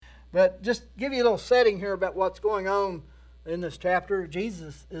But just give you a little setting here about what's going on in this chapter.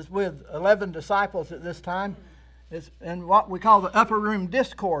 Jesus is with 11 disciples at this time. It's in what we call the upper room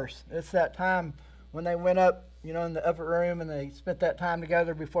discourse. It's that time when they went up, in the upper room, and they spent that time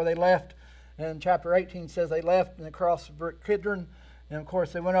together before they left. And chapter 18 says they left and they crossed the brook Kidron. And of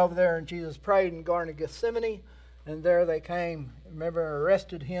course they went over there and Jesus prayed in the Garden of Gethsemane. And there they came, remember,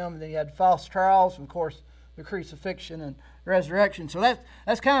 arrested him. And then he had false trials, and of course the crucifixion and resurrection. So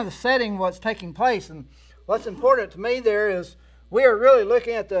that's kind of the setting what's taking place. And what's important to me there is we are really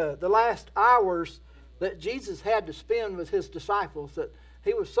looking at the last hours that Jesus had to spend with his disciples, that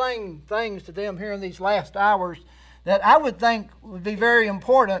he was saying things to them here in these last hours that I would think would be very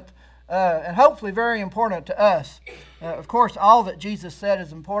important and hopefully very important to us. Of course, all that Jesus said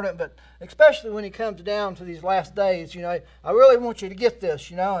is important, but especially when he comes down to these last days, I really want you to get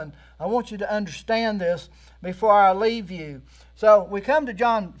this, and I want you to understand this before I leave you. So we come to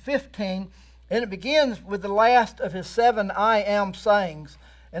John 15, and it begins with the last of his 7 I am sayings.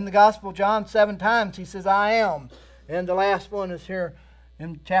 In the Gospel, John 7 times he says, I am. And the last one is here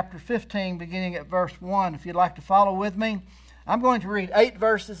in chapter 15, beginning at verse 1. If you'd like to follow with me, I'm going to read 8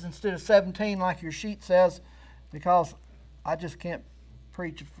 verses instead of 17 like your sheet says, because I just can't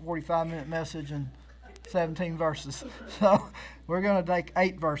preach a 45-minute message in 17 verses. So we're going to take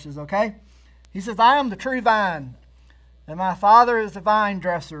 8 verses, okay? He says, I am the true vine, and my Father is the vine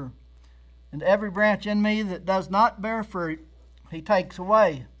dresser. And every branch in me that does not bear fruit, he takes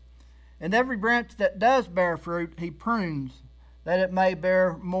away. And every branch that does bear fruit, he prunes, that it may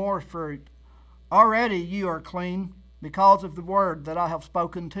bear more fruit. Already you are clean, because of the word that I have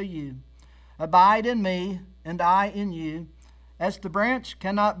spoken to you. Abide in me, and I in you, as the branch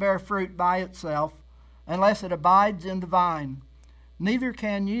cannot bear fruit by itself, unless it abides in the vine. Neither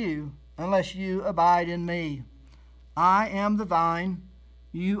can you, unless you abide in me. I am the vine,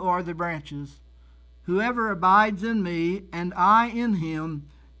 you are the branches. Whoever abides in me, and I in him,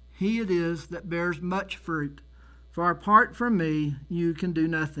 he it is that bears much fruit. For apart from me, you can do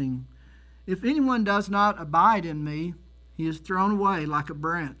nothing. If anyone does not abide in me, he is thrown away like a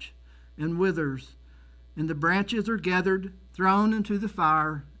branch, and withers. And the branches are gathered, thrown into the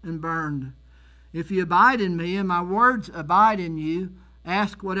fire, and burned. If you abide in me, and my words abide in you,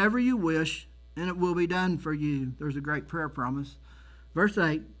 ask whatever you wish, and it will be done for you. There's a great prayer promise. Verse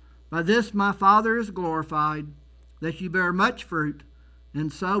 8, By this my Father is glorified, that you bear much fruit,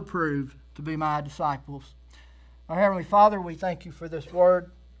 and so prove to be my disciples. Our Heavenly Father, we thank you for this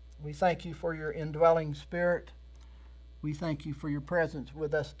word. We thank you for your indwelling spirit. We thank you for your presence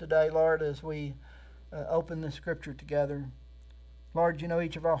with us today, Lord, as we open this scripture together. Lord, you know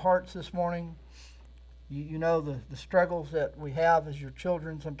each of our hearts this morning. You know the struggles that we have as your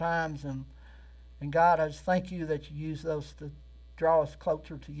children sometimes. And God, I just thank you that you use those to draw us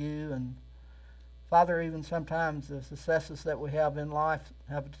closer to you. And Father, even sometimes the successes that we have in life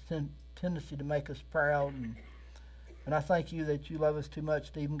have a tendency to make us proud. And I thank you that you love us too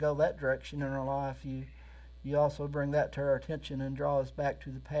much to even go that direction in our life. You also bring that to our attention and draw us back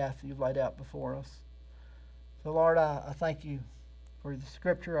to the path you've laid out before us. So, Lord, I thank you for the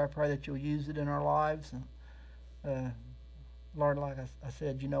scripture. I pray that you'll use it in our lives. And Lord, like I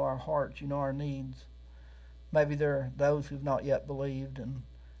said, you know our hearts, you know our needs. Maybe there are those who've not yet believed, and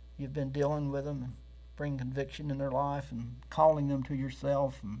you've been dealing with them and bring conviction in their life and calling them to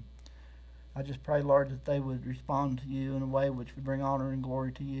yourself. And I just pray, Lord, that they would respond to you in a way which would bring honor and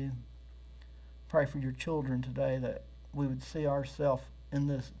glory to you. Pray for your children today that we would see ourselves in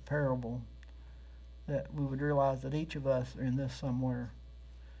this parable, that we would realize that each of us are in this somewhere.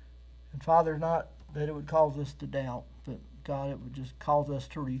 And Father, not that it would cause us to doubt, but God, it would just cause us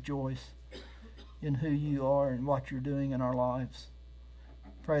to rejoice in who you are and what you're doing in our lives.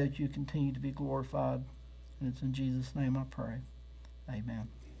 Pray that you continue to be glorified. And it's in Jesus' name I pray. Amen.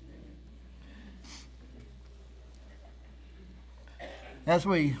 As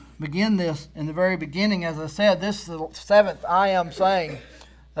we begin this, in the very beginning, as I said, this is the 7th I am saying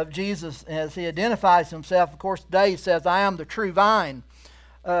of Jesus as he identifies himself. Of course, today he says, I am the true vine.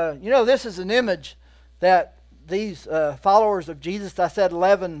 This is an image that these followers of Jesus, I said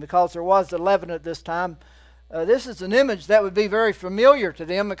 11 because there was 11 at this time. This is an image that would be very familiar to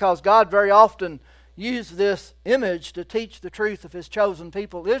them because God very often used this image to teach the truth of his chosen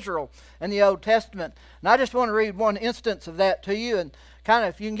people, Israel, in the Old Testament. And I just want to read one instance of that to you, and kind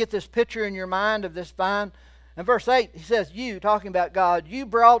of if you can get this picture in your mind of this vine. In verse 8, he says, you, talking about God, you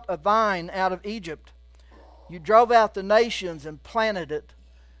brought a vine out of Egypt. You drove out the nations and planted it.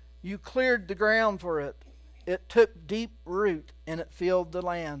 You cleared the ground for it. It took deep root and it filled the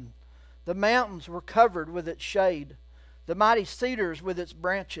land. The mountains were covered with its shade. the mighty cedars with its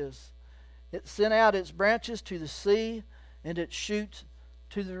branches. It sent out its branches to the sea, and its shoots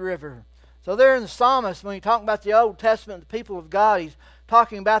to the river. So there in the psalmist, when he's talking about the Old Testament, the people of God, he's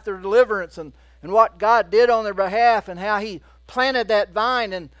talking about their deliverance and what God did on their behalf, and how he planted that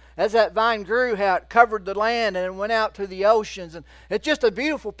vine, and as that vine grew, how it covered the land and it went out to the oceans. And it's just a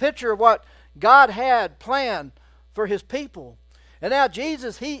beautiful picture of what God had planned for his people. And now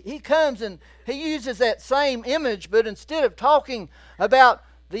Jesus, he comes and he uses that same image, but instead of talking about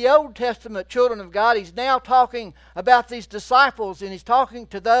the Old Testament children of God, he's now talking about these disciples, and he's talking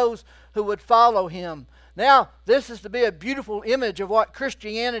to those who would follow him. Now, this is to be a beautiful image of what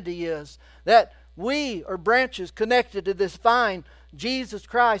Christianity is, that we are branches connected to this vine, Jesus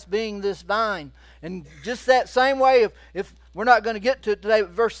Christ being this vine. And just that same way, if we're not going to get to it today,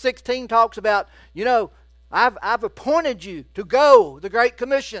 but verse 16 talks about, I've appointed you to go, the Great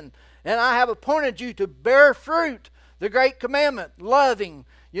Commission, and I have appointed you to bear fruit, the Great Commandment, loving.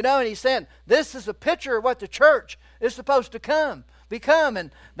 And he's saying, this is a picture of what the church is supposed to become.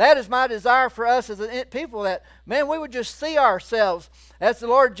 And that is my desire for us as a people, that, man, we would just see ourselves as the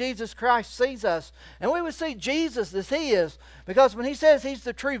Lord Jesus Christ sees us. And we would see Jesus as he is. Because when he says he's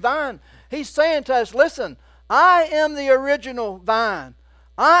the true vine, he's saying to us, listen, I am the original vine.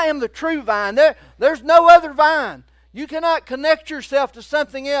 I am the true vine. There's no other vine. You cannot connect yourself to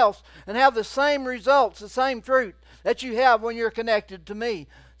something else and have the same results, the same fruit that you have when you're connected to me.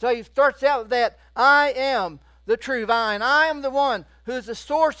 So he starts out with that, I am the true vine. I am the one who is the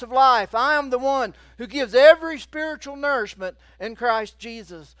source of life. I am the one who gives every spiritual nourishment in Christ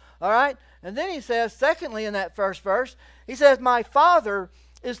Jesus. All right? And then he says, secondly, in that first verse, he says, my Father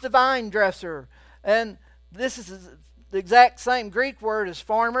is the vine dresser. And this is the exact same Greek word as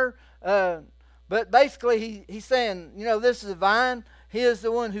farmer. But basically, he's saying, this is a vine. He is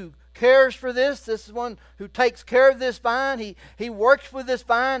the one who cares for this. This is one who takes care of this vine. He works with this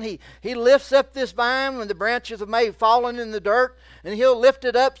vine. He lifts up this vine when the branches have maybe fallen in the dirt, and he'll lift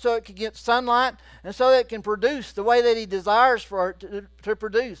it up so it can get sunlight and so that it can produce the way that he desires for it to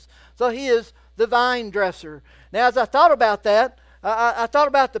produce. So he is the vine dresser. Now, as I thought about that, I thought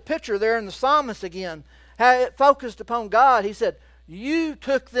about the picture there in the psalmist again, how it focused upon God. He said, you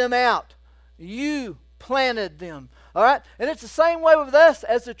took them out. You planted them. All right? And it's the same way with us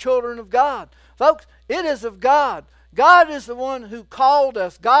as the children of God. Folks, it is of God. God is the one who called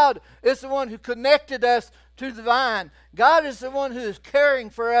us. God is the one who connected us to the vine. God is the one who is caring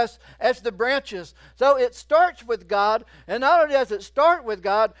for us as the branches. So it starts with God, and not only does it start with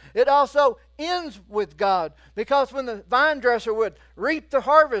God, it also ends with God. Because when the vine dresser would reap the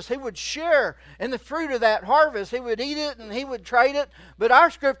harvest, he would share in the fruit of that harvest. He would eat it and he would trade it. But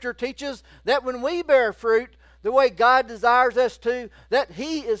our scripture teaches that when we bear fruit, the way God desires us to, that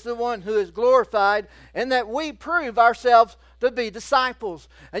he is the one who is glorified, and that we prove ourselves to be disciples.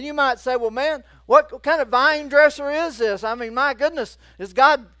 And you might say, well, man, what kind of vine dresser is this? I mean, my goodness, is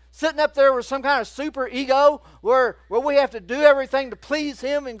God sitting up there with some kind of super ego where we have to do everything to please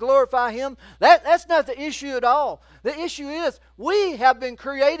him and glorify him? That's not the issue at all. The issue is we have been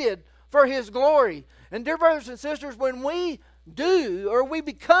created for his glory. And dear brothers and sisters, when we do or we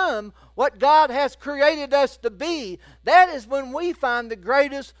become what God has created us to be, that is when we find the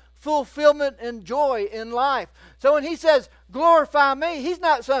greatest fulfillment and joy in life. So when he says, glorify me, he's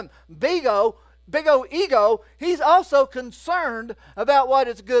not some big old ego. He's also concerned about what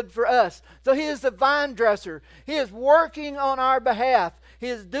is good for us. So he is the vine dresser. He is working on our behalf. He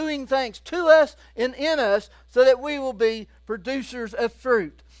is doing things to us and in us so that we will be producers of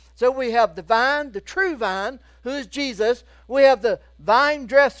fruit. So we have the vine, the true vine, who is Jesus. We have the vine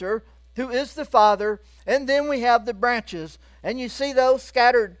dresser, who is the Father. And then we have the branches. And you see those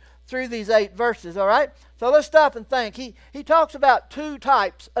scattered through these 8 verses, all right? So let's stop and think. He talks about 2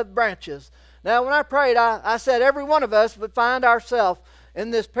 types of branches. Now, when I prayed, I said every one of us would find ourselves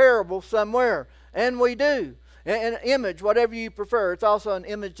in this parable somewhere. And we do. An image, whatever you prefer. It's also an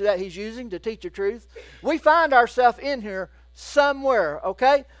image that he's using to teach the truth. We find ourselves in here somewhere,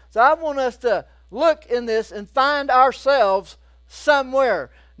 okay? So I want us to look in this and find ourselves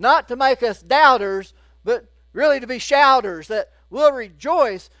somewhere. Not to make us doubters, but really to be shouters, that we'll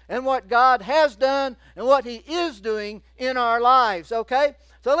rejoice in what God has done and what he is doing in our lives, okay?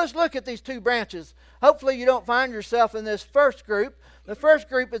 So let's look at these 2 branches. Hopefully you don't find yourself in this first group. The first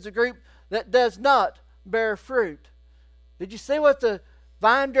group is a group that does not bear fruit. Did you see what the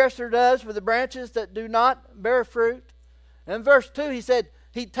vine dresser does with the branches that do not bear fruit? In verse 2 he said,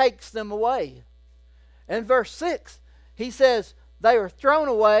 he takes them away. In verse 6, he says, they are thrown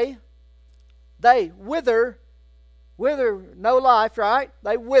away. They wither, no life, right?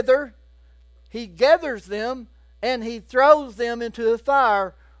 They wither. He gathers them and he throws them into the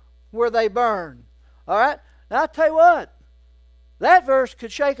fire where they burn. All right? Now, I tell you what, that verse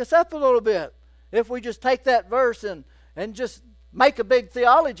could shake us up a little bit if we just take that verse and just make a big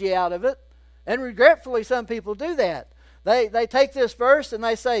theology out of it. And regretfully, some people do that. They take this verse and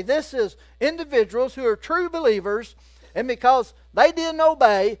they say, this is individuals who are true believers, and because they didn't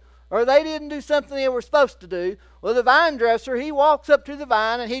obey or they didn't do something they were supposed to do, well, the vine dresser, he walks up to the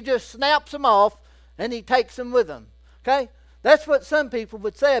vine and he just snaps them off and he takes them with him. Okay? That's what some people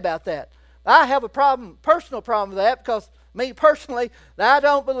would say about that. I have a personal problem with that, because me personally, I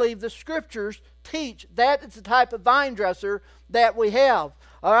don't believe the Scriptures teach that it's the type of vine dresser that we have.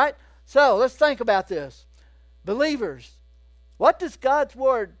 All right? So let's think about this. Believers, what does God's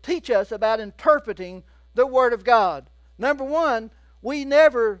Word teach us about interpreting the Word of God? Number one, we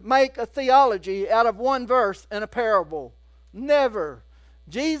never make a theology out of one verse in a parable. Never.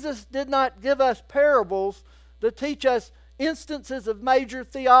 Jesus did not give us parables to teach us instances of major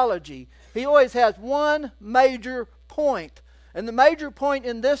theology. He always has one major point. And the major point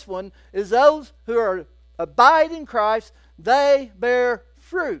in this one is those who are abide in Christ, they bear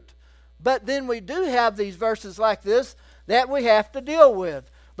fruit. But then we do have these verses like this that we have to deal with.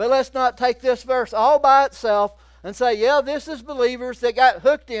 But let's not take this verse all by itself and say, yeah, this is believers that got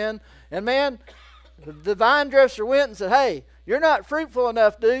hooked in. And man, the vine dresser went and said, hey, you're not fruitful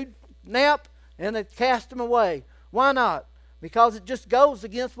enough, dude. Nap. And they cast them away. Why not? Because it just goes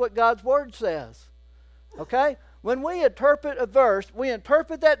against what God's Word says. Okay? When we interpret a verse, we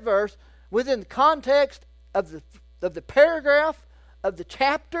interpret that verse within the context of the paragraph, of the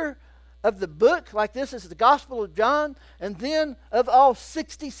chapter, of the book, like this is the Gospel of John, and then of all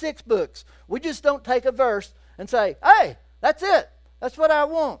 66 books. We just don't take a verse and say, hey, that's it. That's what I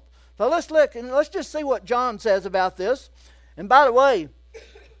want. So let's look and let's just see what John says about this. And by the way,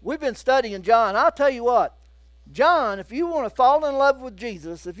 we've been studying John. I'll tell you what, John, if you want to fall in love with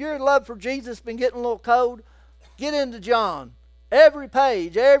Jesus, if your love for Jesus has been getting a little cold, get into John. Every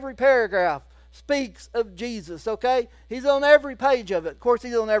page, every paragraph speaks of Jesus, okay? He's on every page of it. Of course,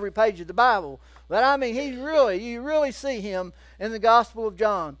 he's on every page of the Bible. But I mean, you really see him in the Gospel of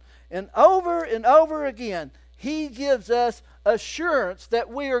John. And over again, he gives us assurance that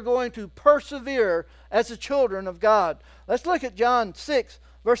we are going to persevere as the children of God. Let's look at John 6,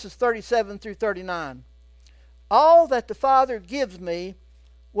 verses 37 through 39. All that the Father gives me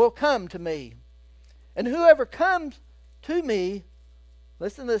will come to me. And whoever comes to me,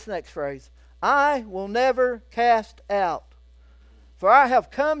 listen to this next phrase, I will never cast out. For I have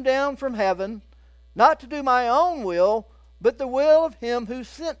come down from heaven, not to do my own will, but the will of him who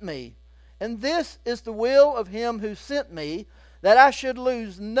sent me. And this is the will of him who sent me, that I should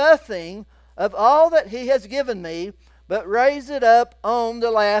lose nothing of all that he has given me, but raise it up on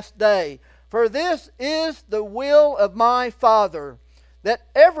the last day. For this is the will of my Father, that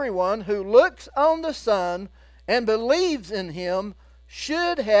everyone who looks on the Son and believes in him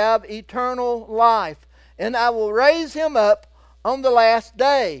should have eternal life, and I will raise him up on the last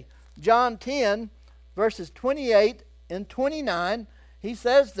day. John 10, verses 28 and 29, he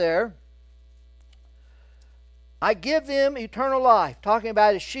says there, I give them eternal life, talking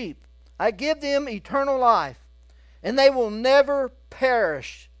about his sheep. I give them eternal life, and they will never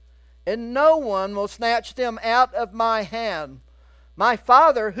perish, and no one will snatch them out of my hand. My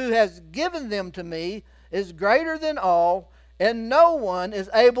Father who has given them to me is greater than all, and no one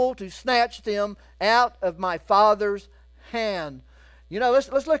is able to snatch them out of my Father's hand. You know, let's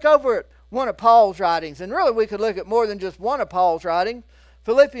look over at one of Paul's writings. And really we could look at more than just one of Paul's writings.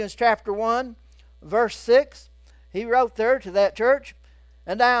 Philippians chapter 1, verse 6. He wrote there to that church,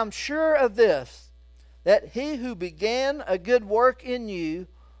 and I am sure of this, that he who began a good work in you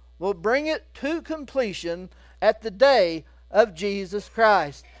will bring it to completion at the day of Jesus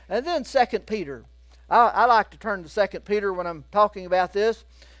Christ. And then 2 Peter. I like to turn to 2 Peter when I'm talking about this,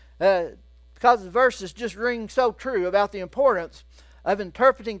 because the verses just ring so true about the importance of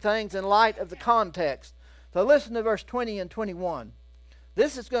interpreting things in light of the context. So listen to verse 20 and 21.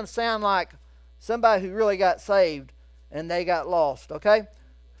 This is going to sound like somebody who really got saved and they got lost, okay?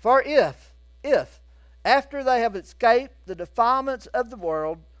 For if, after they have escaped the defilements of the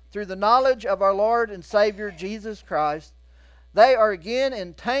world through the knowledge of our Lord and Savior Jesus Christ, they are again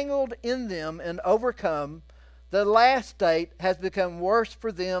entangled in them and overcome, the last state has become worse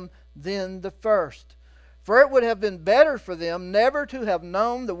for them than the first. For it would have been better for them never to have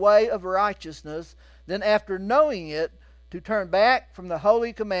known the way of righteousness than after knowing it to turn back from the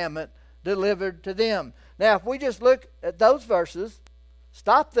holy commandment delivered to them. Now, if we just look at those verses,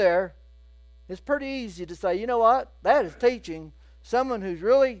 stop there, it's pretty easy to say, you know what? That is teaching someone who's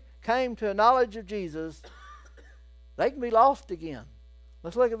really came to a knowledge of Jesus they can be lost again.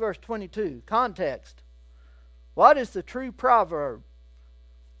 Let's look at verse 22. Context. What is the true proverb?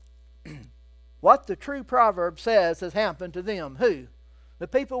 What the true proverb says has happened to them. Who? The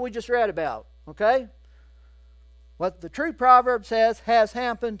people we just read about. Okay? What the true proverb says has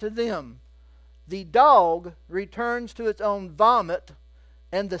happened to them. The dog returns to its own vomit,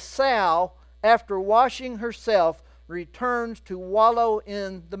 and the sow, after washing herself, returns to wallow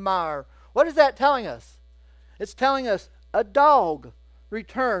in the mire. What is that telling us? It's telling us a dog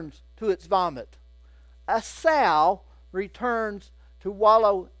returns to its vomit. A sow returns to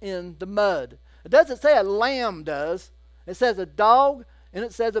wallow in the mud. It doesn't say a lamb does. It says a dog and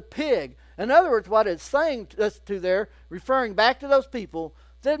it says a pig. In other words, what it's saying to us there, referring back to those people,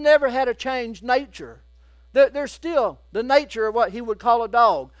 they've never had a changed nature. They're still the nature of what he would call a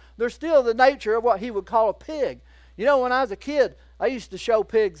dog. They're still the nature of what he would call a pig. You know, when I was a kid, I used to show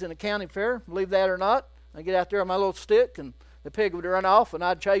pigs in a county fair, believe that or not. I'd get out there on my little stick and the pig would run off and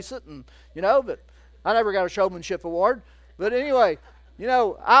I'd chase it, and but I never got a showmanship award. But anyway,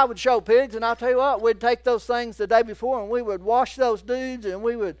 I would show pigs, and I'll tell you what, we'd take those things the day before and we would wash those dudes, and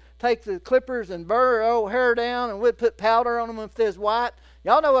we would take the clippers and burr their old hair down, and we'd put powder on them if they're white.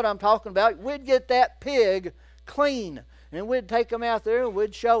 Y'all know what I'm talking about. We'd get that pig clean, and we'd take him out there and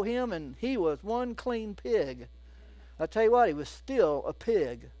we'd show him, and he was one clean pig. I tell you what, he was still a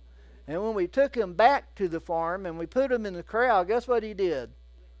pig. And when we took him back to the farm and we put him in the corral, guess what he did?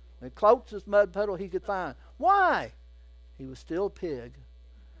 The closest mud puddle he could find. Why? He was still a pig.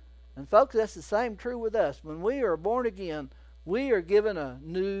 And folks, that's the same true with us. When we are born again, we are given a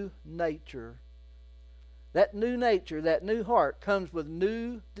new nature. That new nature, that new heart comes with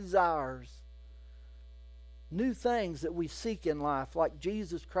new desires. New things that we seek in life, like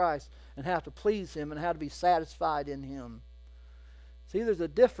Jesus Christ, and how to please Him and how to be satisfied in Him. See, there's a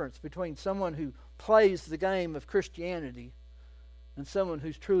difference between someone who plays the game of Christianity and someone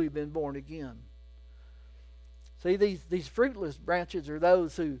who's truly been born again. See, these fruitless branches are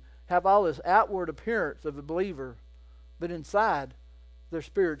those who have all this outward appearance of a believer, but inside they're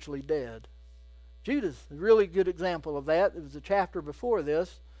spiritually dead. Judas is a really good example of that. It was a chapter before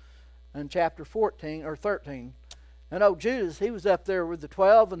this, in chapter 14 or 13. And Judas, he was up there with the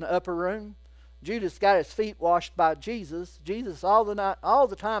 12 in the upper room. Judas got his feet washed by Jesus. Jesus, all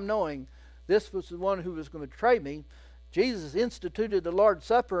the time knowing this was the one who was going to betray me, Jesus instituted the Lord's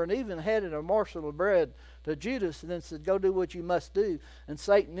Supper and even handed a morsel of bread to Judas and then said, go do what you must do. And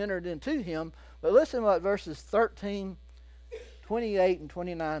Satan entered into him. But listen to what verses 13, 28, and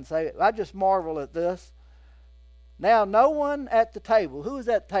 29 say. I just marvel at this. Now no one at the table, who was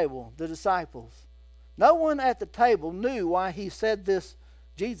at the table? The disciples. No one at the table knew why he said this.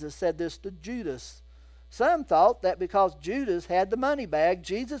 Jesus said this to Judas. Some thought that because Judas had the money bag,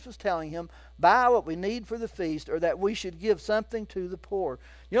 Jesus was telling him, buy what we need for the feast, or that we should give something to the poor.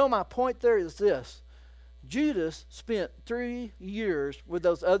 My point there is this. Judas spent 3 years with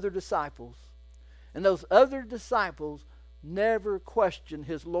those other disciples. And those other disciples never questioned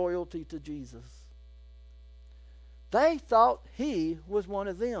his loyalty to Jesus. They thought he was one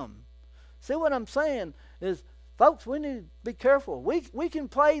of them. See, what I'm saying is, folks, we need to be careful. We can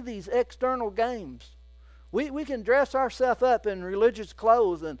play these external games. We can dress ourselves up in religious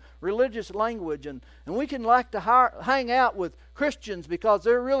clothes and religious language, and we can like to hang out with Christians because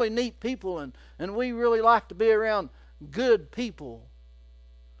they're really neat people, and we really like to be around good people.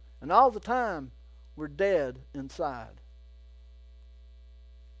 And all the time, we're dead inside.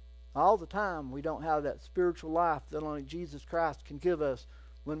 All the time, we don't have that spiritual life that only Jesus Christ can give us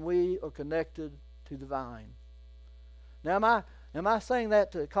when we are connected to the vine. Now, am I saying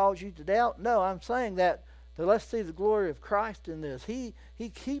that to cause you to doubt? No, I'm saying that to let's see the glory of Christ in this. He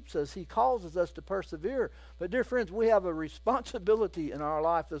keeps us. He causes us to persevere. But dear friends, we have a responsibility in our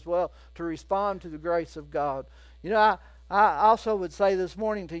life as well to respond to the grace of God. I also would say this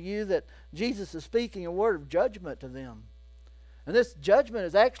morning to you that Jesus is speaking a word of judgment to them. And this judgment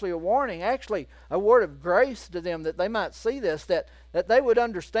is actually a warning, actually a word of grace to them, that they might see this, that they would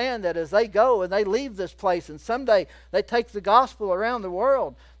understand that as they go and they leave this place and someday they take the gospel around the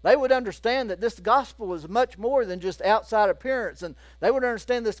world, they would understand that this gospel is much more than just outside appearance, and they would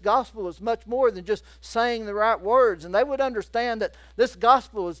understand this gospel is much more than just saying the right words, and they would understand that this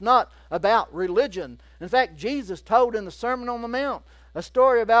gospel is not about religion. In fact, Jesus told in the Sermon on the Mount a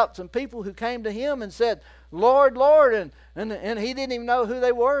story about some people who came to him and said, Lord, Lord, and he didn't even know who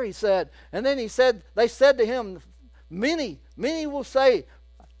they were, he said. And then they said to him, many will say,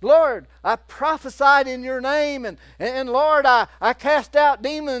 Lord, I prophesied in your name, and Lord, I cast out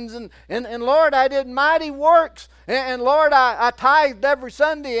demons, and Lord, I did mighty works, and Lord, I tithed every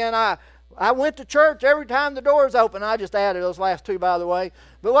Sunday, and I I went to church every time the doors open. I just added those last two, by the way.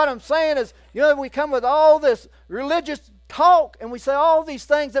 But what I'm saying is, we come with all this religious talk and we say all these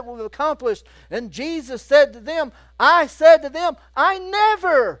things that we've accomplished. And Jesus said to them, I said to them, I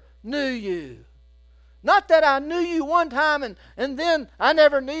never knew you. Not that I knew you one time and then I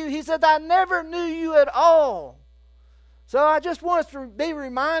never knew you. He said, I never knew you at all. So I just want us to be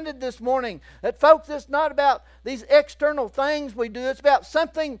reminded this morning that, folks, it's not about these external things we do. It's about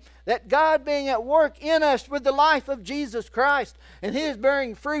something that God being at work in us with the life of Jesus Christ. And He is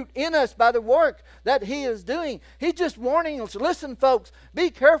bearing fruit in us by the work that He is doing. He's just warning us. Listen, folks, be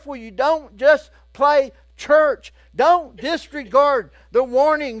careful you don't just play church. Don't disregard the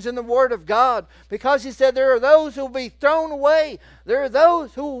warnings in the Word of God, because He said there are those who will be thrown away. There are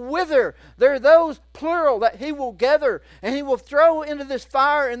those who will wither. There are those, plural, that He will gather and He will throw into this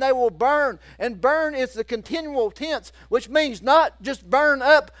fire and they will burn. And burn is the continual tense, which means not just burn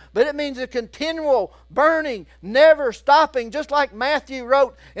up, but it means a continual burning, never stopping. Just like Matthew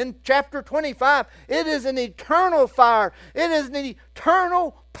wrote in chapter 25, it is an eternal fire. It is an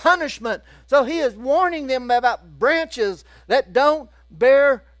eternal punishment. So He is warning them about branches that don't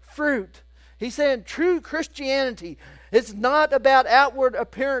bear fruit. He's saying true Christianity, it's not about outward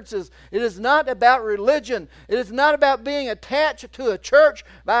appearances. It is not about religion. It is not about being attached to a church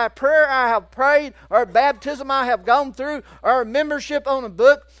by a prayer I have prayed, or a baptism I have gone through, or a membership on a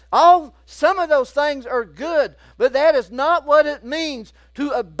book. Some of those things are good, but that is not what it means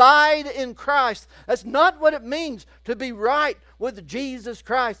to abide in Christ. That's not what it means to be right with Jesus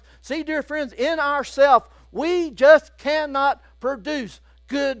Christ. See, dear friends, in ourselves, we just cannot produce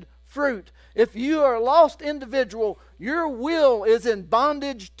good fruit. If you are a lost individual, your will is in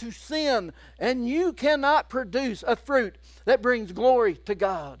bondage to sin, and you cannot produce a fruit that brings glory to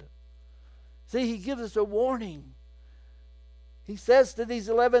God. See, He gives us a warning. He says to these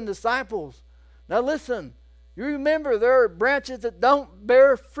 11 disciples, now listen, you remember there are branches that don't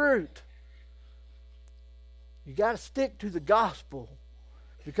bear fruit. You got to stick to the gospel,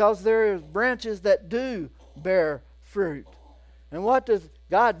 because there are branches that do bear fruit. And what does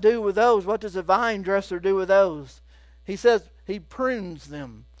God do with those? What does a vine dresser do with those? He says He prunes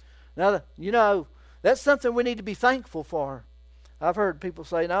them. Now, that's something we need to be thankful for. I've heard people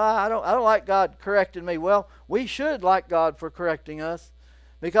say, no, I don't like God correcting me. Well, we should like God for correcting us,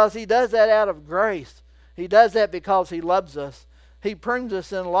 because He does that out of grace. He does that because He loves us. He prunes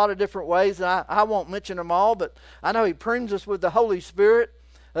us in a lot of different ways, and I won't mention them all, but I know He prunes us with the Holy Spirit.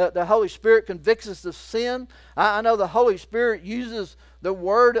 The Holy Spirit convicts us of sin. I know the Holy Spirit uses the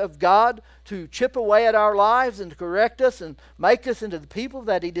Word of God to chip away at our lives and to correct us and make us into the people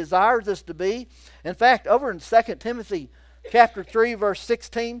that He desires us to be. In fact, over in 2 Timothy chapter 3, verse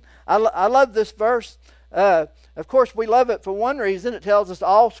 16, I love this verse. Of course, we love it for one reason. It tells us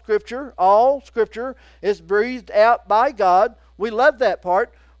all Scripture is breathed out by God. We love that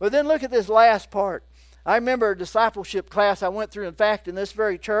part. But then look at this last part. I remember a discipleship class I went through, in fact, in this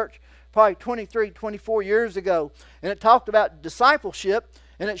very church, probably 23, 24 years ago. And it talked about discipleship,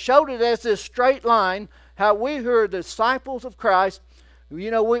 and it showed it as this straight line, how we who are disciples of Christ,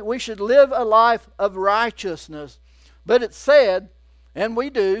 we should live a life of righteousness. But it said, and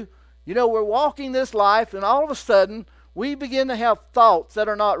we do, we're walking this life, and all of a sudden, we begin to have thoughts that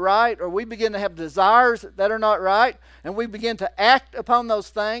are not right, or we begin to have desires that are not right, and we begin to act upon those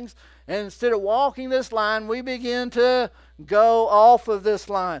things. And instead of walking this line, we begin to go off of this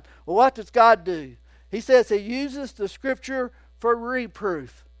line. Well, what does God do? He says He uses the Scripture for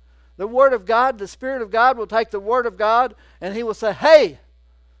reproof. The Word of God, the Spirit of God will take the Word of God and He will say, hey,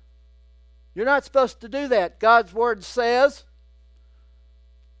 you're not supposed to do that. God's Word says,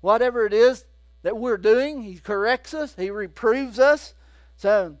 whatever it is that we're doing, He corrects us, He reproves us.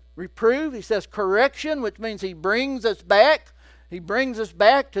 So, reprove, He says correction, which means He brings us back. He brings us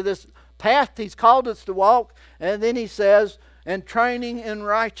back to this path He's called us to walk. And then He says, and training in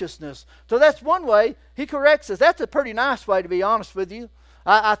righteousness. So that's one way He corrects us. That's a pretty nice way, to be honest with you.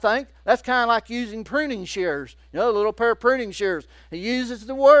 I think that's kind of like using pruning shears. A little pair of pruning shears. He uses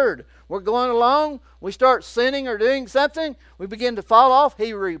the Word. We're going along. We start sinning or doing something. We begin to fall off.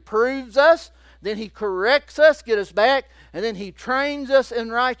 He reproves us. Then He corrects us, get us back. And then He trains us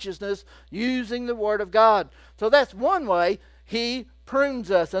in righteousness using the Word of God. So that's one way He prunes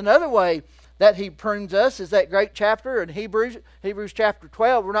us. Another way that He prunes us is that great chapter in Hebrews chapter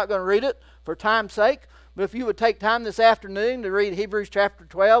 12. We're not going to read it for time's sake, but if you would take time this afternoon to read Hebrews chapter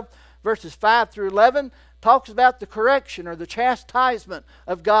 12, verses 5 through 11, talks about the correction or the chastisement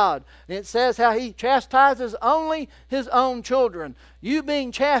of God. And it says how He chastises only His own children. You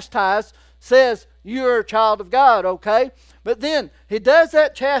being chastised says you're a child of God, okay? But then he does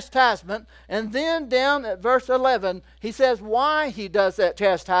that chastisement, and then down at verse 11, he says why he does that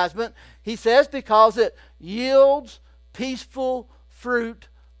chastisement. He says because it yields peaceful fruit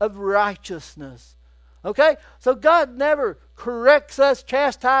of righteousness. Okay? So God never corrects us,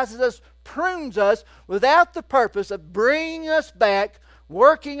 chastises us, prunes us without the purpose of bringing us back,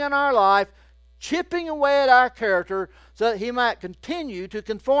 working in our life, chipping away at our character so that he might continue to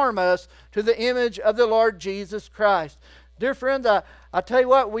conform us to the image of the Lord Jesus Christ. Dear friends, I tell you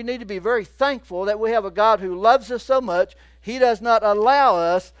what, we need to be very thankful that we have a God who loves us so much. He does not allow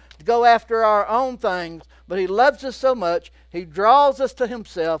us to go after our own things, but he loves us so much, he draws us to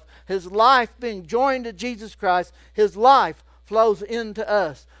himself. His life being joined to Jesus Christ, his life flows into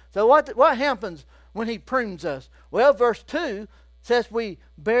us. So what happens when he prunes us? Well, verse 2 says we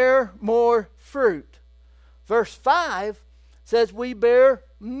bear more fruit. Verse 5 says we bear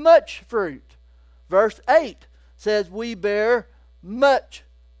much fruit. Verse 8 says we bear much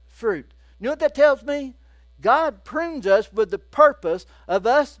fruit. You know what that tells me? God prunes us with the purpose of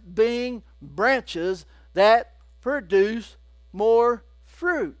us being branches that produce more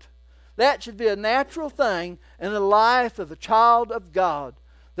fruit. That should be a natural thing in the life of a child of God.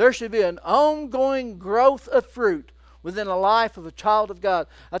 There should be an ongoing growth of fruit within the life of a child of God.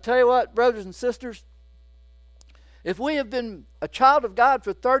 I tell you what, brothers and sisters, if we have been a child of God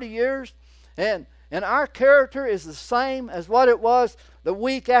for 30 years and our character is the same as what it was the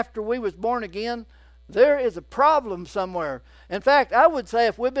week after we was born again, there is a problem somewhere. In fact, I would say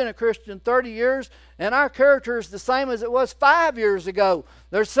if we've been a Christian 30 years and our character is the same as it was 5 years ago,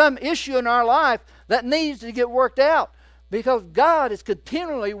 there's some issue in our life that needs to get worked out. Because God is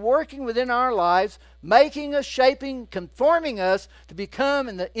continually working within our lives, making us, shaping, conforming us to become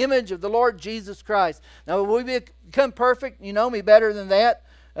in the image of the Lord Jesus Christ. Now, will we become perfect? You know me better than that.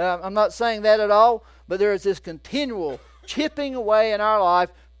 I'm not saying that at all. But there is this continual chipping away in our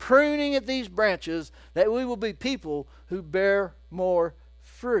life, pruning at these branches, that we will be people who bear more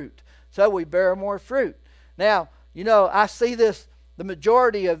fruit. So we bear more fruit. Now, you know, I see this, the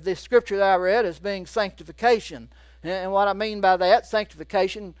majority of this scripture that I read as being sanctification. And what I mean by that,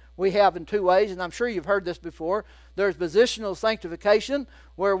 sanctification, we have in two ways, and I'm sure you've heard this before. There's positional sanctification,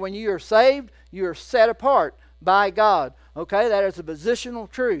 where when you are saved, you are set apart by God. Okay, that is a positional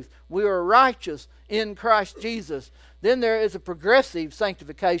truth. We are righteous in Christ Jesus. Then there is a progressive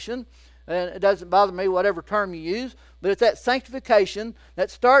sanctification, and it doesn't bother me whatever term you use, but it's that sanctification that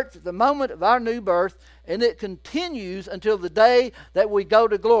starts at the moment of our new birth, and it continues until the day that we go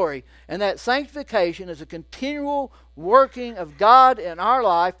to glory. And that sanctification is a continual working of God in our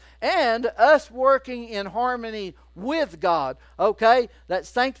life and us working in harmony with God. Okay? That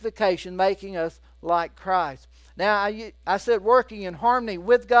sanctification making us like Christ. Now, I said working in harmony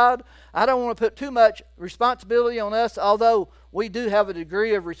with God. I don't want to put too much responsibility on us, although we do have a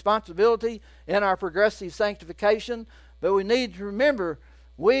degree of responsibility in our progressive sanctification. But we need to remember,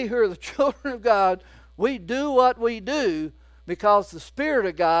 we who are the children of God, we do what we do because the Spirit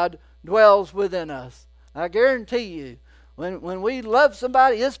of God dwells within us. I guarantee you, when we love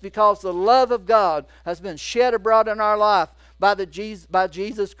somebody, it's because the love of God has been shed abroad in our life by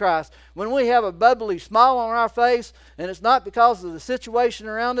Jesus Christ. When we have a bubbly smile on our face, and it's not because of the situation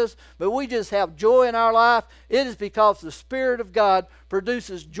around us, but we just have joy in our life, it is because the Spirit of God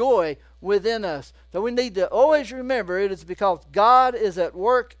produces joy within us. So we need to always remember it is because God is at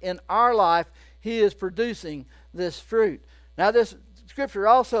work in our life. He is producing this fruit. Now this scripture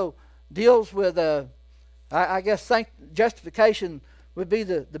also deals with, I guess justification would be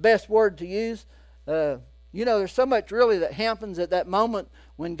the best word to use. You know, there's so much really that happens at that moment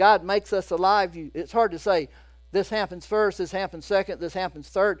when God makes us alive. It's hard to say, this happens first, this happens second, this happens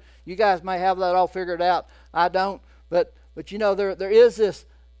third. You guys may have that all figured out. I don't. But you know, there is this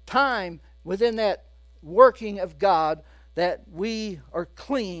time within that working of God that we are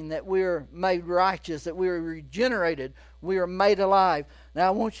clean, that we are made righteous, that we are regenerated, we are made alive. Now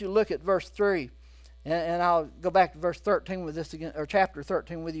I want you to look at verse 3. And I'll go back to verse 13 with this again, or chapter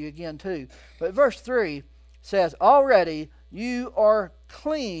 13 with you again too. But verse 3 says, already you are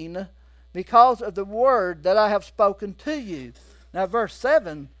clean because of the word that I have spoken to you. Now verse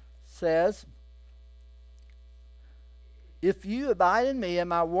 7 says, if you abide in me and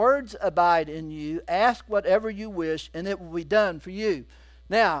my words abide in you, ask whatever you wish and it will be done for you.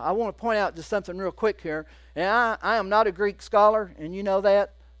 Now I want to point out just something real quick here. And I am not a Greek scholar, and you know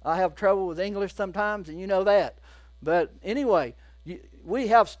that. I have trouble with English sometimes, and you know that. But anyway, we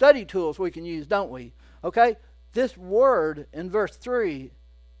have study tools we can use, don't we? Okay? This word in verse 3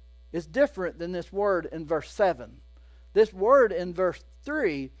 is different than this word in verse 7. This word in verse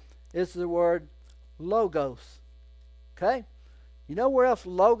 3 is the word logos. Okay? You know where else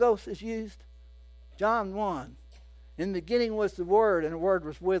logos is used? John 1. In the beginning was the Word, and the Word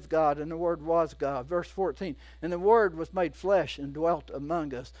was with God, and the Word was God. Verse 14. And the Word was made flesh and dwelt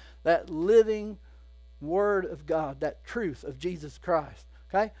among us. That living Word of God, that truth of Jesus Christ.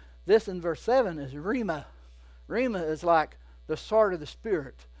 Okay? This in verse 7 is Rhema. Rhema is like the sword of the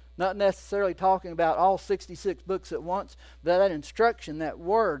Spirit. Not necessarily talking about all 66 books at once, but that instruction, that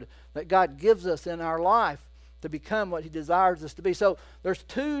word that God gives us in our life to become what He desires us to be. So there's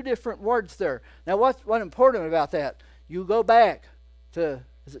two different words there. Now what's important about that? You go back to,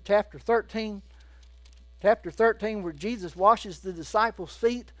 is it chapter 13? Chapter 13 where Jesus washes the disciples'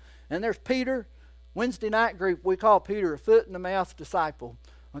 feet. And there's Peter. Wednesday night group, we call Peter a foot in the mouth disciple.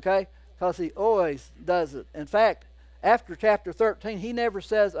 Okay? Because he always does it. In fact, after chapter 13, he never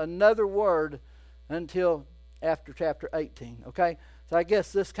says another word until after chapter 18. Okay? So I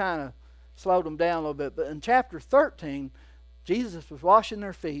guess this kind of slowed them down a little bit. But in chapter 13, Jesus was washing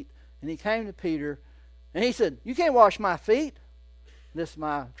their feet, and He came to Peter, and He said, "You can't wash my feet." This is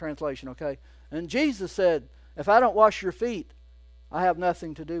my translation, okay? And Jesus said, "If I don't wash your feet, I have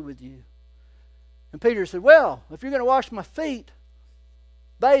nothing to do with you." And Peter said, "Well, if you're going to wash my feet,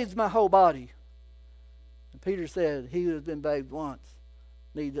 bathe my whole body." And Peter said, "He who has been bathed once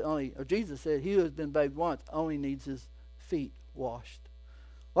needs only," or Jesus said, "He who has been bathed once only needs his feet washed."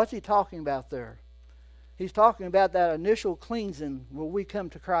 What's He talking about there? He's talking about that initial cleansing where we come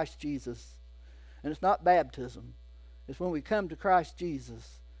to Christ Jesus. And it's not baptism. It's when we come to Christ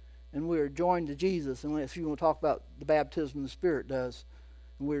Jesus and we are joined to Jesus. And if you want to talk about the baptism the Spirit does,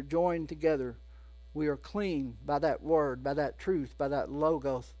 and we're joined together, we are clean by that word, by that truth, by that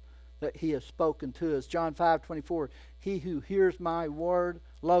logos that He has spoken to us. John 5:24, he who hears my word,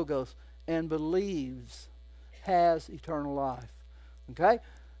 logos, and believes has eternal life. Okay?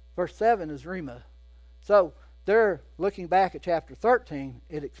 Verse 7 is Rhema. So, there, looking back at chapter 13,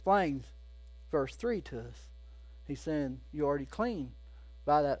 it explains verse 3 to us. He's saying, you're already clean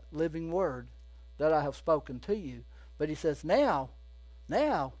by that living word that I have spoken to you. But He says, now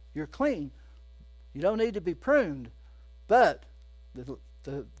you're clean. You don't need to be pruned. But the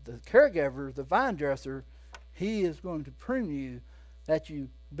caregiver, the vine dresser, He is going to prune you that you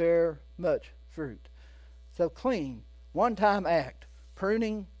bear much fruit. So clean, one-time act.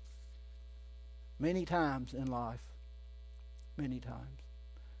 Pruning, many times in life. Many times.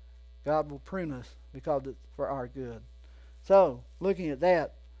 God will prune us because it's for our good. So, looking at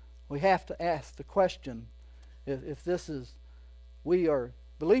that, we have to ask the question, if this is, we are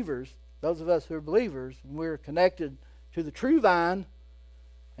believers, those of us who are believers, and we're connected to the true vine,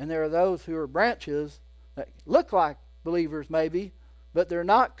 and there are those who are branches that look like believers maybe, but they're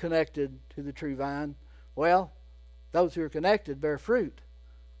not connected to the true vine, well, those who are connected bear fruit.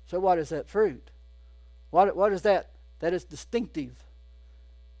 So what is that fruit? What is that? That is distinctive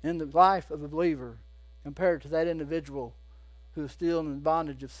in the life of a believer compared to that individual who is still in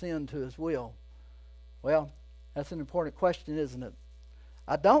bondage of sin to his will. Well, that's an important question, isn't it?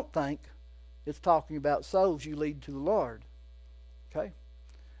 I don't think it's talking about souls you lead to the Lord. Okay?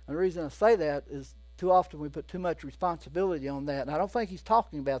 And the reason I say that is too often we put too much responsibility on that, and I don't think He's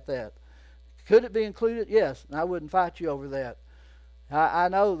talking about that. Could it be included? Yes, and I wouldn't fight you over that. I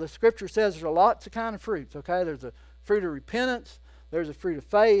know the Scripture says there's lots of kind of fruits, okay? There's a fruit of repentance, there's a fruit of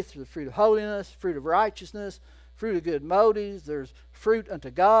faith, there's a fruit of holiness, fruit of righteousness, fruit of good motives, there's fruit unto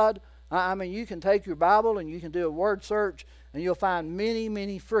God. I mean, you can take your Bible and you can do a word search and you'll find many,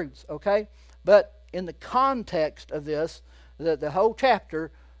 many fruits, okay? But in the context of this, the whole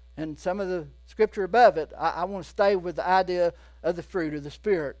chapter and some of the Scripture above it, I want to stay with the idea of the fruit of the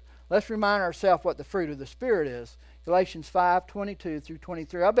Spirit. Let's remind ourselves what the fruit of the Spirit is. Galatians 5:22 through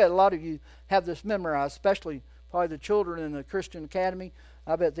 23. I bet a lot of you have this memorized, especially probably the children in the Christian Academy.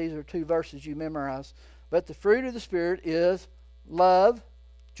 I bet these are two verses you memorize. But the fruit of the Spirit is love,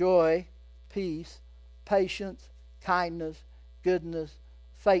 joy, peace, patience, kindness, goodness,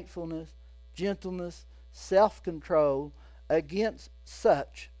 faithfulness, gentleness, self-control. Against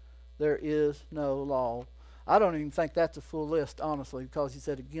such there is no law. I don't even think that's a full list, honestly, because He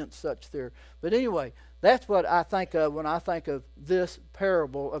said against such there. But anyway, that's what I think of when I think of this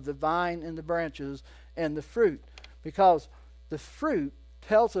parable of the vine and the branches and the fruit. Because the fruit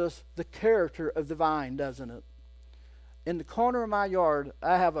tells us the character of the vine, doesn't it? In the corner of my yard,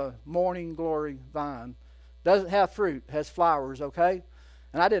 I have a morning glory vine. Doesn't have fruit, has flowers, okay?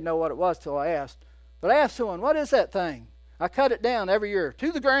 And I didn't know what it was till I asked. But I asked someone, what is that thing? I cut it down every year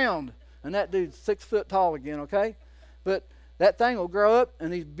to the ground. And that dude's 6 foot tall again, okay? But that thing will grow up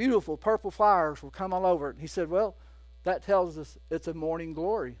and these beautiful purple flowers will come all over it. He said, well, that tells us it's a morning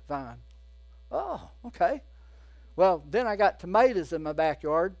glory vine. Oh, okay. Well, then I got tomatoes in my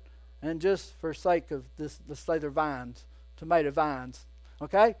backyard, and just for sake of this, let's say they're vines, tomato vines.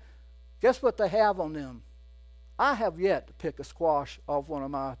 Okay? Guess what they have on them? I have yet to pick a squash off one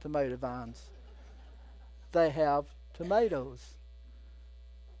of my tomato vines. They have tomatoes.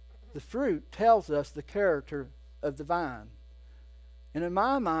 The fruit tells us the character of the vine. And in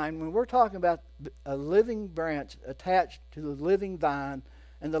my mind, when we're talking about a living branch attached to the living vine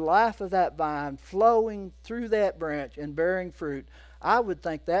and the life of that vine flowing through that branch and bearing fruit, I would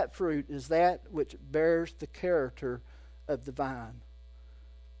think that fruit is that which bears the character of the vine.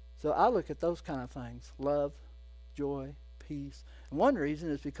 So I look at those kind of things: love, joy, peace. And one reason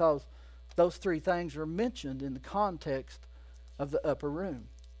is because those three things are mentioned in the context of the upper room: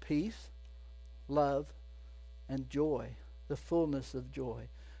 peace, love, and joy, the fullness of joy.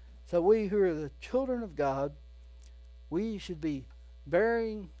 So we who are the children of God, we should be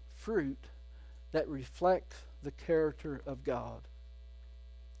bearing fruit that reflects the character of God.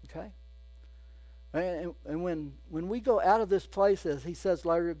 Okay? And when we go out of this place, as he says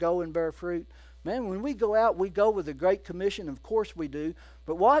later, go and bear fruit, man, when we go out, we go with the Great Commission. Of course we do.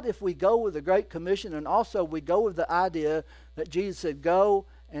 But what if we go with the Great Commission and also we go with the idea that Jesus said, go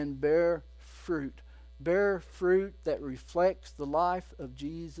and bear fruit? Bear fruit that reflects the life of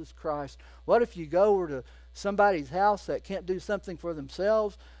Jesus Christ. What if you go over to somebody's house that can't do something for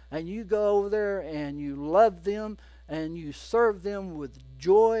themselves, and you go over there and you love them and you serve them with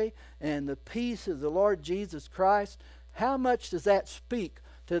joy and the peace of the Lord Jesus Christ? How much does that speak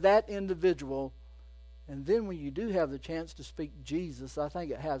to that individual? And then when you do have the chance to speak Jesus, I think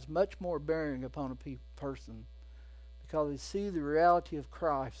it has much more bearing upon a person, because they see the reality of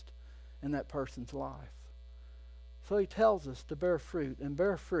Christ in that person's life. So he tells us to bear fruit, and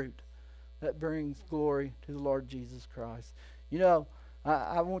bear fruit that brings glory to the Lord Jesus Christ. You know,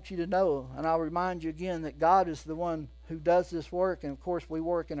 I want you to know, and I'll remind you again, that God is the one who does this work, and of course we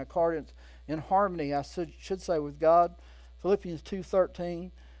work in accordance, in harmony, I should say, with God. Philippians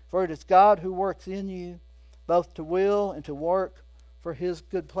 2:13, for it is God who works in you, both to will and to work for his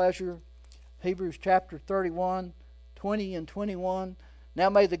good pleasure. Hebrews chapter 31, 20 and 21, now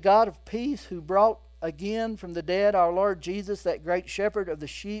may the God of peace, who brought again from the dead our Lord Jesus, that great shepherd of the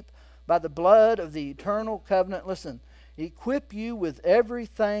sheep, by the blood of the eternal covenant, listen, equip you with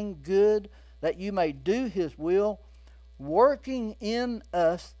everything good that you may do his will, working in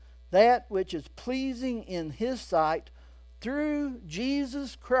us that which is pleasing in his sight, through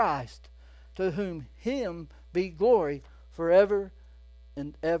Jesus Christ, to whom him be glory forever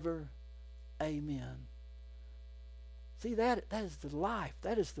and ever. Amen. See, that is the life,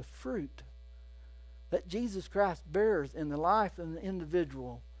 that is the fruit that Jesus Christ bears in the life of the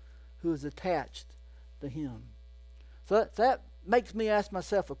individual who is attached to him. So that makes me ask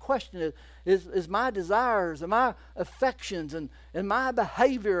myself a question: is my desires and my affections and my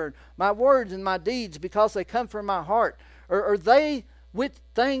behavior and my words and my deeds, because they come from my heart, or are they with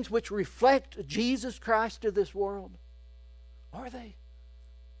things which reflect Jesus Christ to this world? Are they?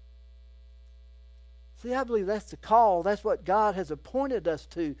 See, I believe that's the call. That's what God has appointed us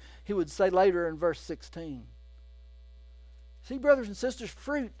to, he would say later in verse 16. See, brothers and sisters,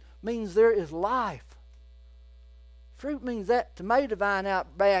 fruit means there is life. Fruit means that tomato vine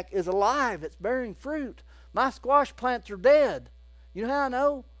out back is alive. It's bearing fruit. My squash plants are dead. You know how I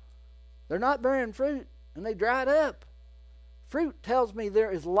know? They're not bearing fruit, and they dried up. Fruit tells me there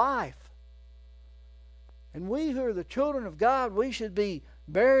is life. And we who are the children of God, we should be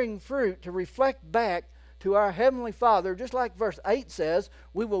bearing fruit to reflect back to our Heavenly Father. Just like verse 8 says,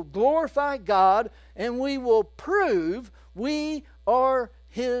 we will glorify God and we will prove we are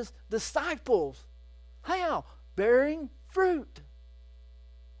his disciples. How? Bearing fruit.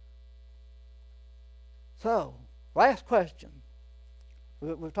 So, last question.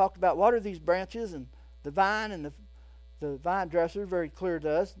 We've talked about what are these branches, and the vine and the vine dresser, very clear to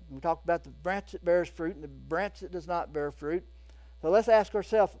us. We talked about the branch that bears fruit and the branch that does not bear fruit. So let's ask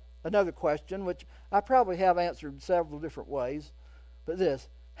ourselves another question, which I probably have answered several different ways. But this: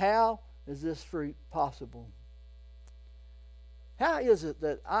 how is this fruit possible? How is it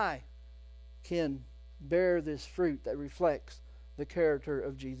that I can bear this fruit that reflects the character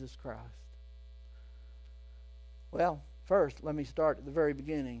of Jesus Christ? Well, first, let me start at the very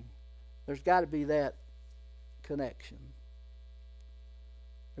beginning. There's got to be that connection.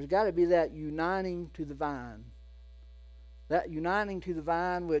 There's got to be that uniting to the vine. That uniting to the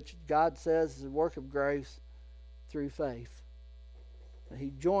vine, which God says is a work of grace through faith. That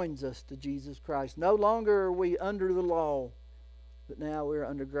he joins us to Jesus Christ. No longer are we under the law, but now we are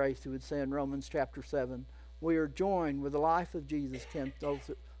under grace. He would say in Romans chapter 7, we are joined with the life of Jesus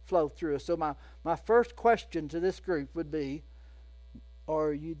flow through us. So my first question to this group would be,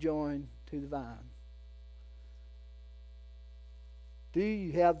 are you joined to the vine? Do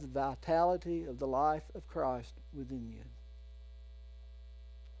you have the vitality of the life of Christ within you?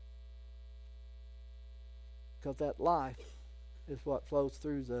 Because that life is what flows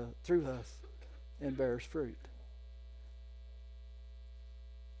through us and bears fruit.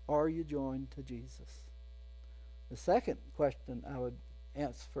 Are you joined to Jesus? The second question I would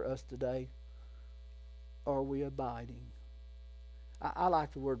answer for us today, are we abiding? I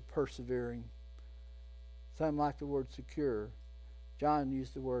like the word persevering. Some like the word secure. John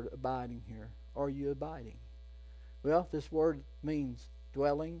used the word abiding here. Are you abiding? Well, this word means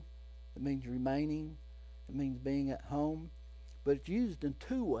dwelling. It means remaining. It means being at home. But it's used in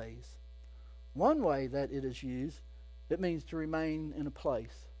two ways. One way that it is used, it means to remain in a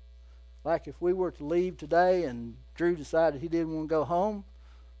place. Like if we were to leave today and Drew decided he didn't want to go home,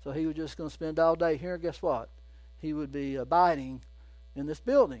 so he was just going to spend all day here, guess what? He would be abiding in this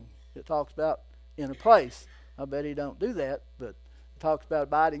building. It talks about in a place. I bet he don't do that, but it talks about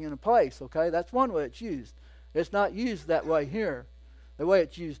abiding in a place, okay? That's one way it's used. It's not used that way here. The way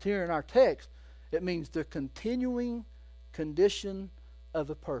it's used here in our text, it means the continuing condition of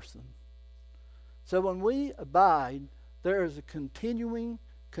a person. So when we abide, there is a continuing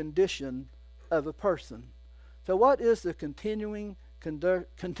condition of a person. So what is the continuing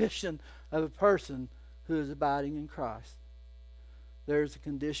condition of a person who is abiding in Christ? There's a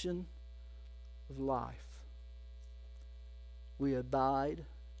condition of life. We abide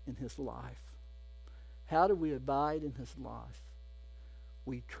in His life. How do we abide in His life?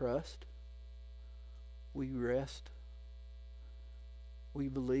 We trust. We rest. We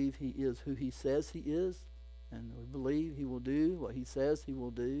believe He is who He says He is. And we believe He will do what He says He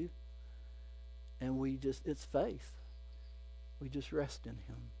will do. And it's faith. We just rest in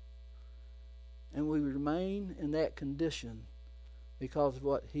Him. And we remain in that condition because of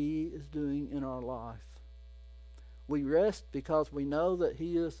what He is doing in our life. We rest because we know that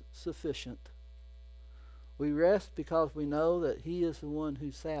He is sufficient. We rest because we know that He is the one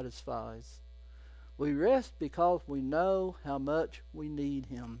who satisfies. We rest because we know how much we need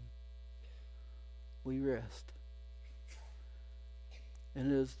Him. We rest.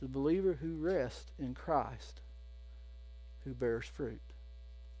 And it is the believer who rests in Christ who bears fruit.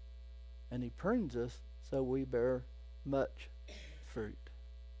 And He prunes us so we bear much fruit.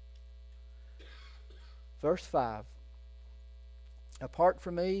 Verse 5. Apart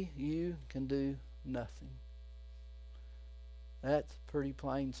from me, you can do nothing. That's a pretty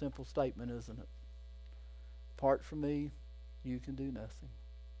plain, simple statement, isn't it? Apart from me, you can do nothing.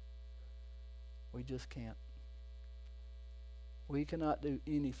 We just can't. We cannot do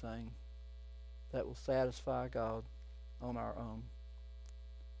anything that will satisfy God on our own.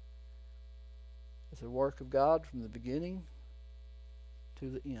 It's a work of God from the beginning to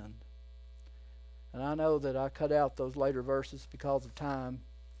the end. And I know that I cut out those later verses because of time,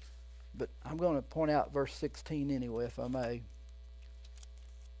 but I'm going to point out verse 16 anyway, if I may.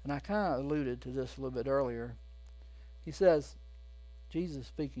 And I kind of alluded to this a little bit earlier. He says, Jesus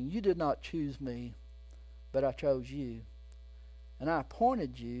speaking, you did not choose me, but I chose you. And I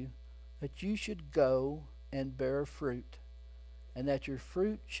appointed you that you should go and bear fruit, and that your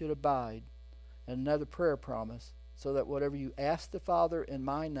fruit should abide. And another prayer promise, so that whatever you ask the Father in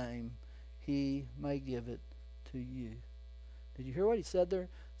my name, He may give it to you. Did you hear what he said there?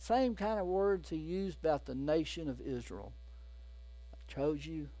 Same kind of words he used about the nation of Israel. I chose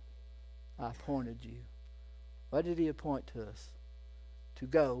you. I appointed you. What did He appoint to us? To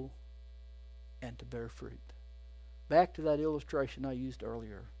go and to bear fruit. Back to that illustration I used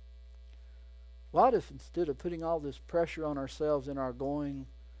earlier. What if instead of putting all this pressure on ourselves in our going,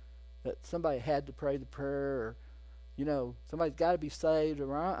 that somebody had to pray the prayer, or somebody's got to be saved,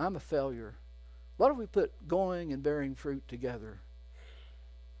 or I'm a failure. What if we put going and bearing fruit together?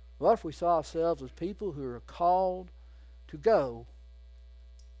 What if we saw ourselves as people who are called to go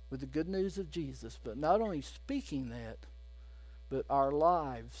with the good news of Jesus, but not only speaking that, but our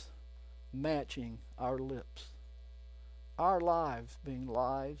lives matching our lips. Our lives being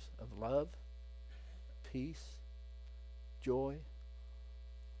lives of love, peace, joy,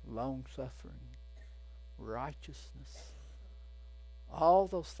 long-suffering, righteousness, all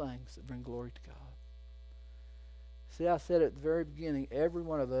those things that bring glory to God. See, I said at the very beginning, every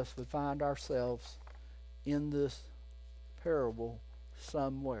one of us would find ourselves in this parable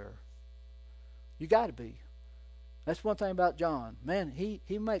somewhere. You got to be. That's one thing about John. Man, he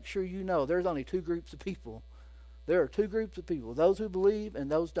makes sure you know there's only two groups of people. There are two groups of people, those who believe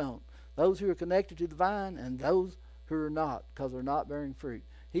and those don't. Those who are connected to the vine and those who are not, because they're not bearing fruit.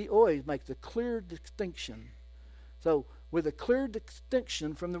 He always makes a clear distinction. So, with a clear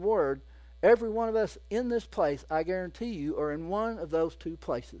distinction from the Word, every one of us in this place, I guarantee you, are in one of those two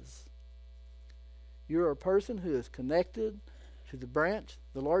places. You're a person who is connected to the branch,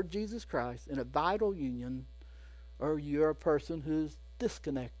 the Lord Jesus Christ, in a vital union, or you're a person who is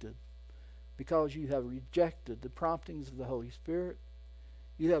disconnected because you have rejected the promptings of the Holy Spirit.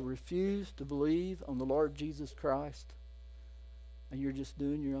 You have refused to believe on the Lord Jesus Christ, and you're just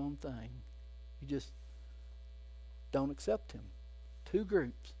doing your own thing. You just don't accept Him. Two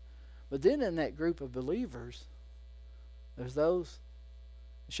groups. But then in that group of believers, there's those,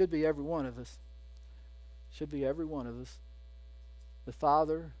 it should be every one of us. Should be every one of us. The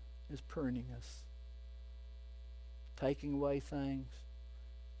Father is pruning us, taking away things,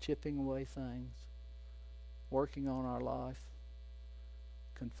 chipping away things, working on our life,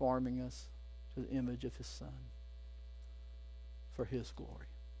 conforming us to the image of His Son for His glory.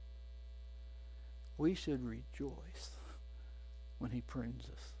 We should rejoice when He prunes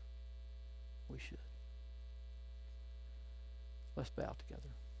us. We should. Let's bow together.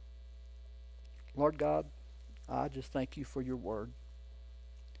 Lord God, I just thank You for Your word.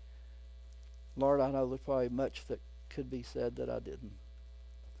 Lord, I know there's probably much that could be said that I didn't.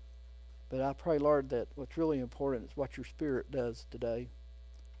 But I pray, Lord, that what's really important is what Your Spirit does today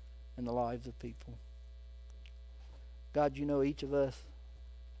in the lives of people. God, You know each of us.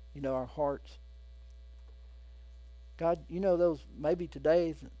 You know our hearts. God, You know those maybe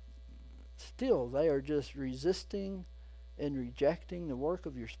today still they are just resisting and rejecting the work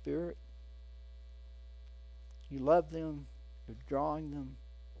of Your Spirit. You love them. You're drawing them.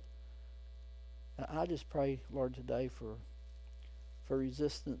 And I just pray, Lord, today for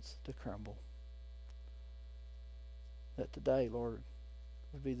resistance to crumble. That today, Lord,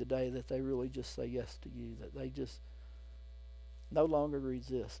 would be the day that they really just say yes to You, that they just no longer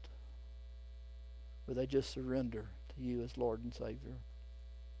resist, but they just surrender to You as Lord and Savior.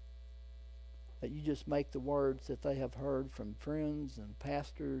 That You just make the words that they have heard from friends and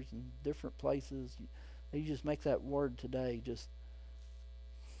pastors and different places, You just make that word today just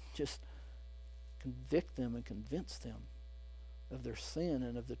convict them and convince them of their sin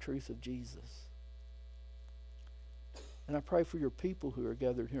and of the truth of Jesus. And I pray for Your people who are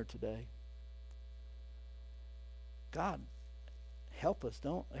gathered here today. God, help us.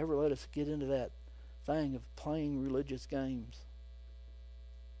 Don't ever let us get into that thing of playing religious games.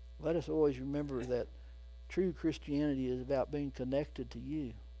 Let us always remember that true Christianity is about being connected to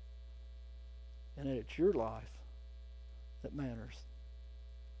You, and that it's Your life that matters.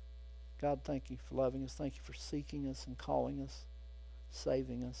 God, thank You for loving us. Thank You for seeking us and calling us,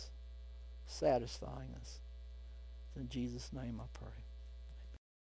 saving us, satisfying us. In Jesus' name I pray.